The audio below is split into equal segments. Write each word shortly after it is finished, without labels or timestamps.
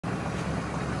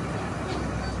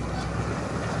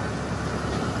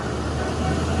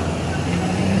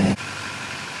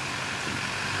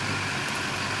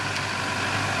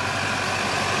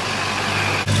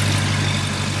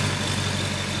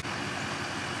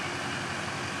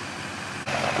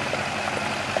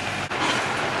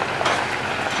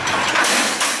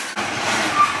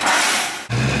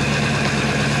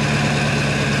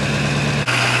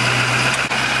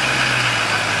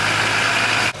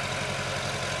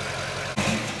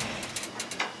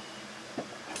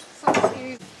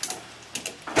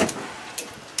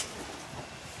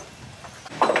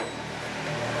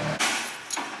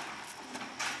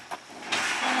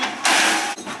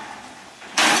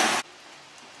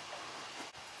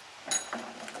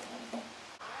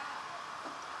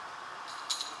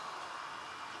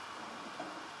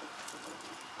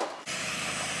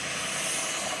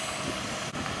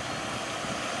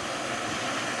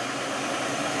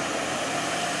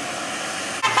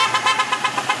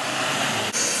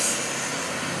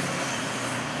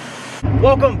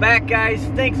Welcome back, guys.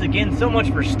 Thanks again so much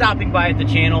for stopping by at the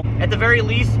channel. At the very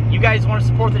least, you guys want to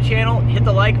support the channel, hit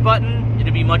the like button.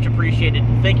 It'd be much appreciated.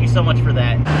 Thank you so much for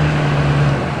that.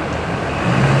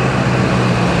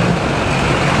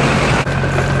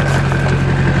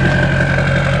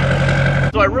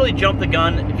 So I really jumped the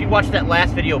gun. If you watched that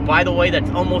last video, by the way, that's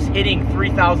almost hitting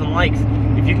 3,000 likes.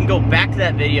 If you can go back to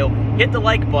that video, hit the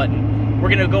like button. We're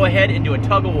gonna go ahead and do a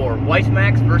tug of war,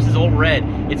 Weissmax versus Old Red.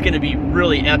 It's gonna be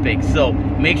really epic, so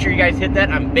make sure you guys hit that.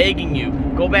 I'm begging you,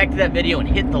 go back to that video and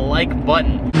hit the like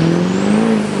button.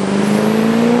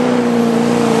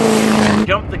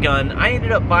 Jumped the gun. I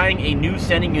ended up buying a new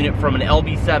sending unit from an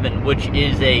LB7, which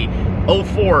is a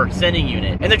 04 sending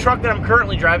unit. And the truck that I'm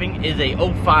currently driving is a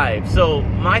 05. So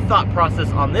my thought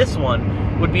process on this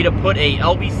one would be to put a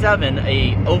LB7,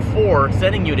 a 04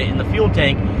 sending unit in the fuel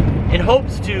tank in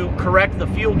hopes to correct the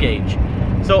fuel gauge.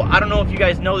 So I don't know if you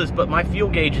guys know this, but my fuel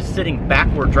gauge is sitting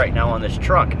backwards right now on this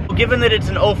truck. Given that it's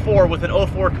an 04 with an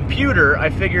 04 computer, I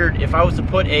figured if I was to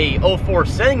put a 04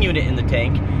 sending unit in the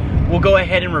tank, we'll go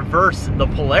ahead and reverse the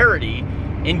polarity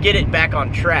and get it back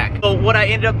on track. So what I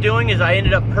ended up doing is I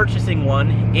ended up purchasing one,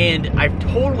 and I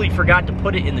totally forgot to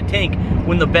put it in the tank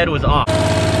when the bed was off.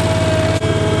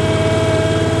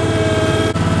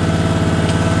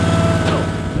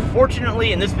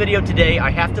 Fortunately, in this video today,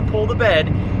 I have to pull the bed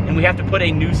and we have to put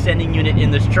a new sending unit in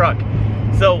this truck.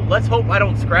 So let's hope I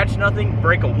don't scratch nothing,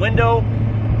 break a window.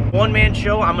 One-man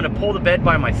show. I'm gonna pull the bed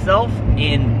by myself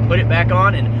and put it back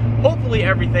on, and hopefully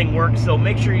everything works. So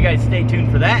make sure you guys stay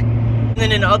tuned for that. And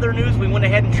then in other news, we went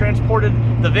ahead and transported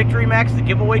the Victory Max, the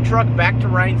giveaway truck, back to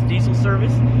Ryan's diesel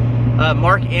service.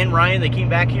 Mark and Ryan, they came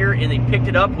back here and they picked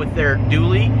it up with their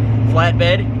dually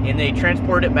flatbed, and they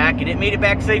transported it back, and it made it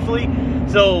back safely.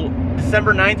 So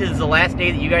December 9th is the last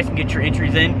day that you guys can get your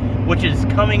entries in, which is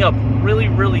coming up really,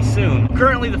 really soon.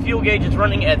 Currently, the fuel gauge is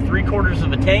running at 3/4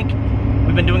 of a tank.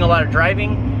 We've been doing a lot of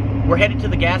driving. We're headed to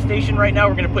the gas station right now.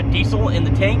 We're gonna put diesel in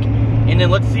the tank, and then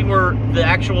let's see where the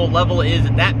actual level is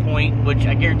at that point, which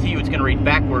I guarantee you it's gonna read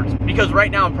backwards, because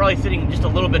right now I'm probably sitting just a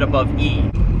little bit above E.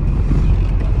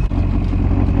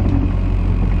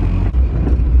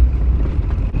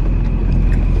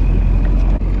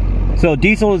 So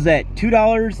diesel is at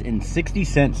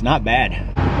 $2.60, not bad.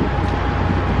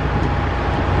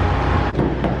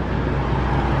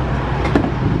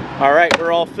 All right,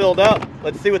 we're all filled up.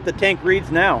 Let's see what the tank reads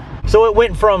now. So it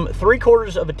went from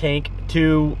 3/4 of a tank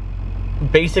to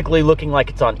basically looking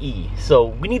like it's on E. So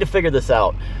we need to figure this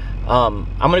out. I'm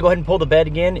gonna go ahead and pull the bed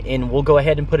again, and we'll go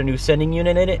ahead and put a new sending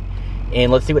unit in it,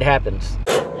 and let's see what happens.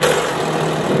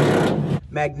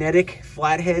 Magnetic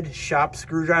flathead shop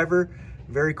screwdriver.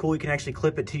 Very cool. You can actually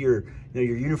clip it to your,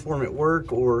 your uniform at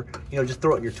work, or just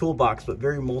throw it in your toolbox. But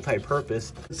very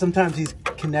multi-purpose. Sometimes these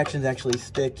connections actually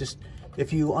stick. Just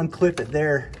if you unclip it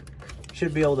there, you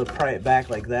should be able to pry it back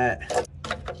like that.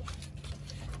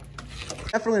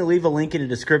 Definitely leave a link in the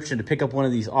description to pick up one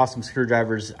of these awesome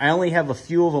screwdrivers. I only have a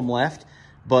few of them left,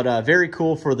 but very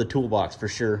cool for the toolbox for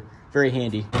sure. Very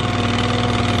handy.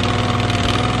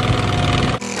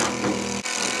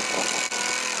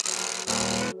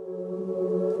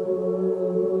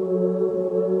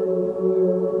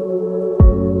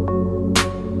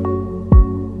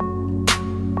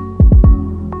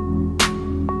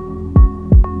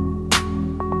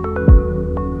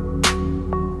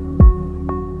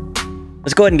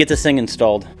 Let's go ahead and get this thing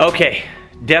installed. Okay,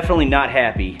 definitely not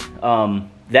happy.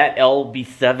 That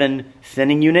LB7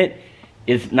 sending unit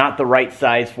is not the right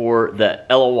size for the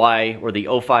LOY or the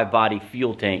 05 body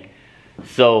fuel tank.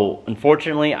 So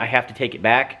unfortunately, I have to take it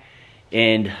back,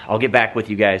 and I'll get back with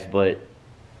you guys, but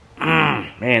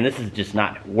man, this is just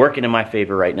not working in my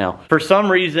favor right now. For some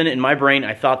reason in my brain,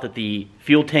 I thought that the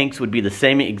fuel tanks would be the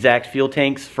same exact fuel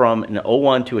tanks from an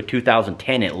 01 to a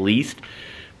 2010 at least.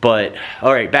 But,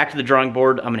 all right, back to the drawing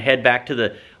board. I'm gonna head back to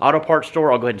the auto parts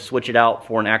store. I'll go ahead and switch it out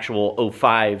for an actual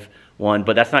 05 one,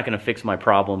 but that's not gonna fix my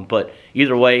problem. But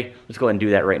either way, let's go ahead and do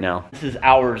that right now. This is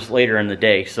hours later in the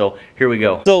day, so here we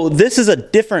go. So this is a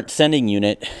different sending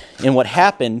unit, and what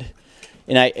happened,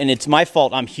 and it's my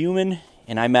fault, I'm human,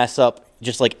 and I mess up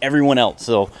just like everyone else.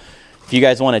 So if you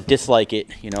guys want to dislike it,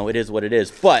 it is what it is.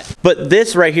 But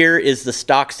this right here is the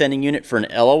stock sending unit for an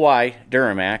LOY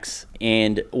Duramax.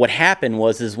 And what happened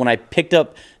was when I picked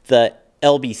up the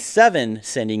LB7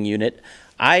 sending unit,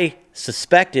 I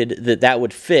suspected that that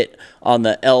would fit on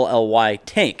the LLY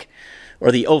tank,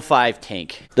 or the 05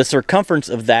 tank. The circumference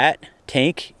of that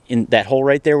tank, in that hole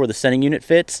right there where the sending unit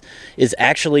fits, is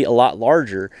actually a lot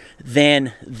larger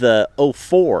than the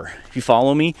 04, if you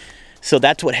follow me. So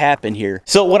that's what happened here.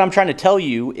 So what I'm trying to tell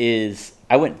you is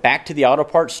I went back to the auto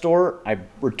parts store, I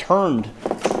returned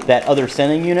that other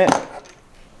sending unit,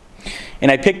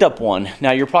 and I picked up one.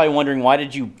 Now you're probably wondering, why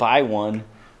did you buy one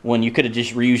when you could have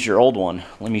just reused your old one?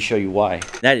 Let me show you why.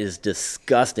 That is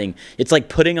disgusting. It's like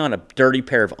putting on a dirty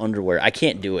pair of underwear. I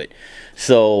can't do it.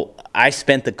 So I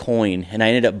spent the coin and I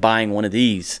ended up buying one of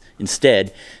these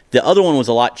instead. The other one was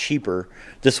a lot cheaper.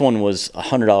 This one was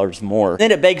 $100 more.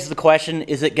 Then it begs the question,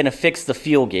 is it gonna fix the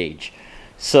fuel gauge?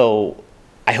 So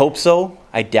I hope so.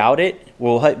 I doubt it.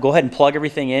 We'll go ahead and plug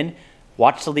everything in.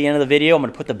 Watch till the end of the video. I'm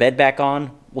gonna put the bed back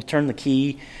on. We'll turn the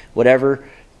key, whatever.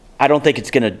 I don't think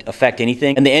it's gonna affect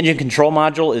anything. And the engine control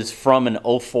module is from an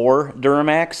 04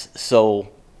 Duramax, so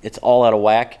it's all out of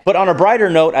whack. But on a brighter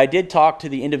note, I did talk to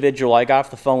the individual. I got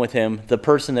off the phone with him, the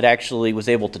person that actually was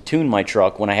able to tune my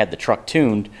truck when I had the truck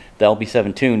tuned, the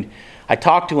LB7 tuned. I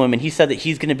talked to him and he said that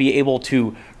he's gonna be able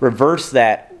to reverse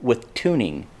that with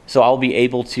tuning. So I'll be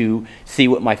able to see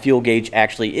what my fuel gauge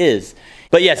actually is.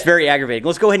 But yeah, it's very aggravating.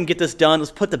 Let's go ahead and get this done.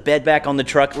 Let's put the bed back on the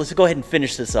truck. Let's go ahead and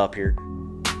finish this up here.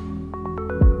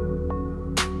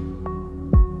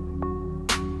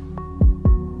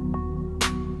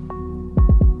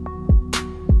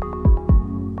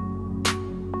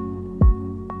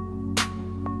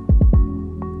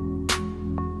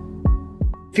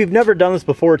 If you've never done this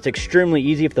before, it's extremely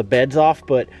easy if the bed's off,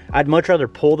 but I'd much rather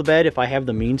pull the bed if I have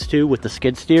the means to with the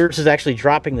skid steer. This is actually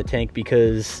dropping the tank,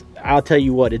 because I'll tell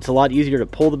you what, it's a lot easier to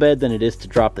pull the bed than it is to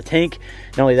drop the tank.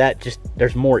 Not only that, just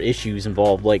there's more issues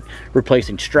involved, like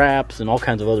replacing straps and all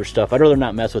kinds of other stuff. I'd rather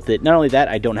not mess with it. Not only that,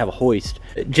 I don't have a hoist.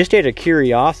 Just out of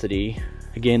curiosity,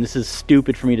 again, this is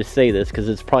stupid for me to say this because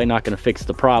it's probably not going to fix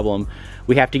the problem.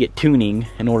 We have to get tuning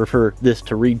in order for this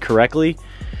to read correctly.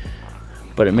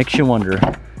 But it makes you wonder.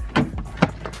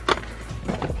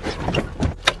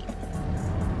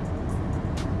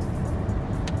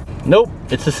 Nope,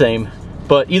 it's the same.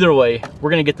 But either way, we're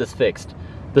gonna get this fixed.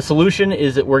 The solution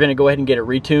is that we're gonna go ahead and get it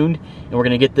retuned, and we're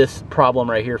gonna get this problem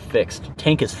right here fixed.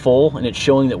 Tank is full, and it's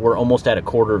showing that we're almost at a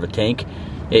quarter of a tank.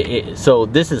 So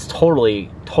this is totally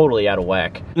out of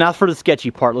whack. Now for the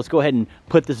sketchy part, let's go ahead and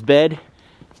put this bed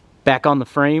back on the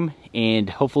frame, and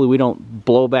hopefully we don't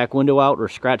blow a back window out or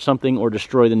scratch something or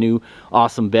destroy the new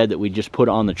awesome bed that we just put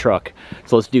on the truck.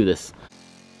 So let's do this.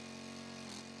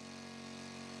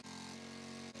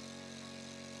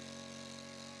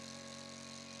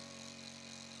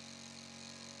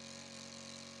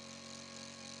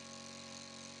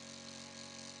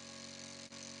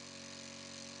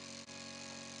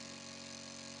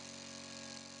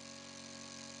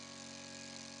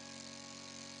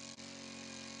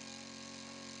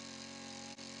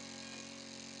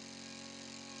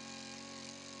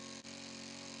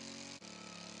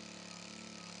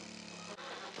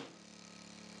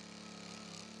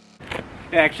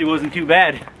 It actually wasn't too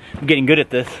bad. I'm getting good at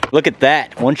this. Look at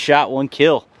that, one shot, one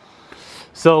kill.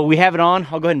 So we have it on.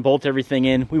 I'll go ahead and bolt everything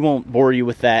in. We won't bore you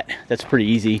with that. That's pretty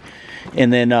easy.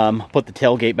 And then put the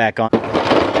tailgate back on.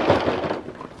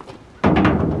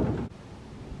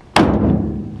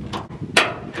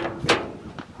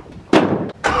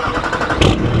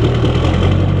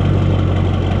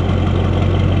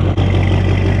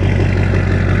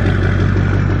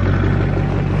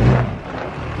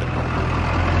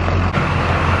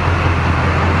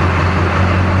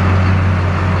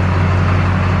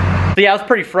 So yeah, I was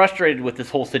pretty frustrated with this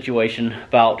whole situation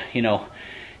about, you know,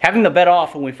 having the bed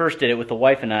off when we first did it with the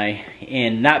wife and I,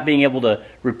 and not being able to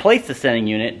replace the sending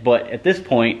unit. But at this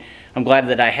point, I'm glad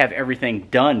that I have everything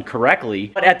done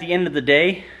correctly. But at the end of the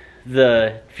day,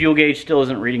 the fuel gauge still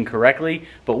isn't reading correctly,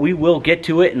 but we will get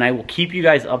to it and I will keep you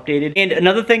guys updated. And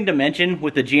another thing to mention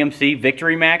with the GMC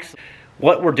Victory Max,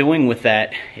 what we're doing with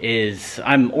that is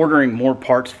I'm ordering more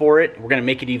parts for it. We're gonna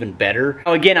make it even better.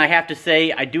 Now, again, I have to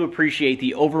say, I do appreciate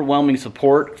the overwhelming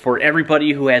support for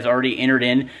everybody who has already entered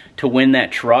in to win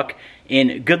that truck.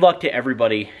 And good luck to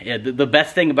everybody. The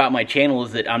best thing about my channel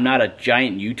is that I'm not a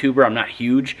giant YouTuber, I'm not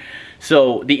huge.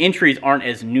 So the entries aren't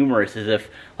as numerous as if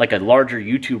like a larger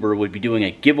YouTuber would be doing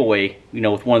a giveaway, you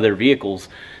know, with one of their vehicles.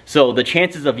 So the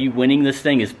chances of you winning this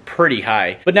thing is pretty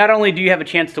high. But not only do you have a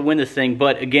chance to win this thing,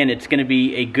 but again, it's gonna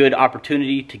be a good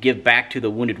opportunity to give back to the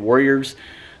Wounded Warriors.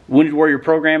 Wounded Warrior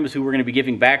program is who we're going to be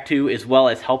giving back to, as well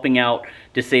as helping out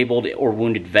disabled or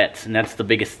wounded vets, and that's the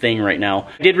biggest thing right now.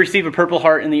 I did receive a Purple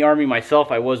Heart in the Army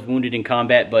myself. I was wounded in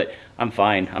combat, but I'm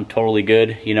fine. I'm totally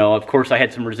good. You know, of course I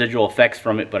had some residual effects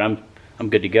from it, but I'm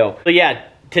good to go. So yeah,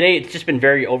 today it's just been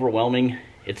very overwhelming.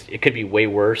 It could be way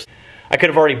worse. I could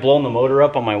have already blown the motor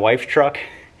up on my wife's truck.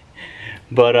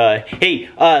 But hey,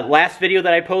 last video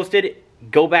that I posted,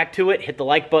 go back to it, hit the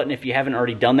like button if you haven't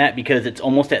already done that, because it's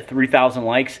almost at 3,000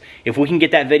 likes. If we can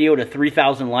get that video to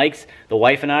 3,000 likes, the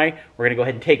wife and I, we're gonna go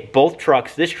ahead and take both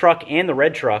trucks, this truck and the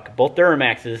red truck, both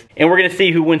Duramaxes, and we're gonna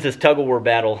see who wins this tug-of-war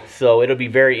battle. So it'll be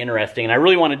very interesting, and I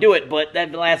really wanna do it, but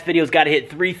that last video's gotta hit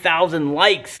 3,000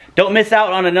 likes. Don't miss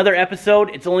out on another episode.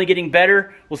 It's only getting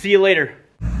better. We'll see you later.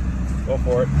 Go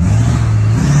for it.